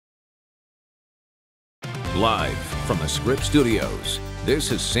Live from the Script Studios, this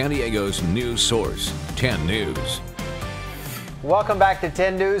is San Diego's news source, 10 News. Welcome back to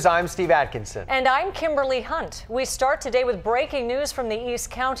 10 News. I'm Steve Atkinson. And I'm Kimberly Hunt. We start today with breaking news from the East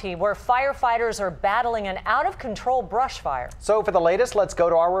County, where firefighters are battling an out-of-control brush fire. So for the latest, let's go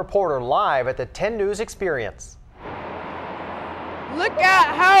to our reporter live at the 10 News Experience. Look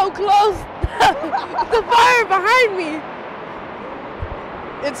at how close the fire behind me.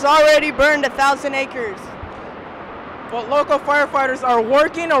 It's already burned 1,000 acres. But local firefighters are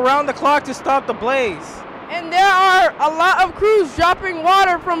working around the clock to stop the blaze. And there are a lot of crews dropping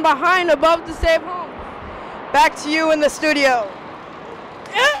water from behind above to save homes. Back to you in the studio.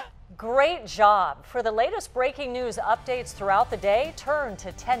 Great job. For the latest breaking news updates throughout the day, turn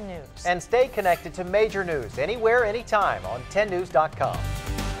to 10 News. And stay connected to major news anywhere, anytime on 10news.com.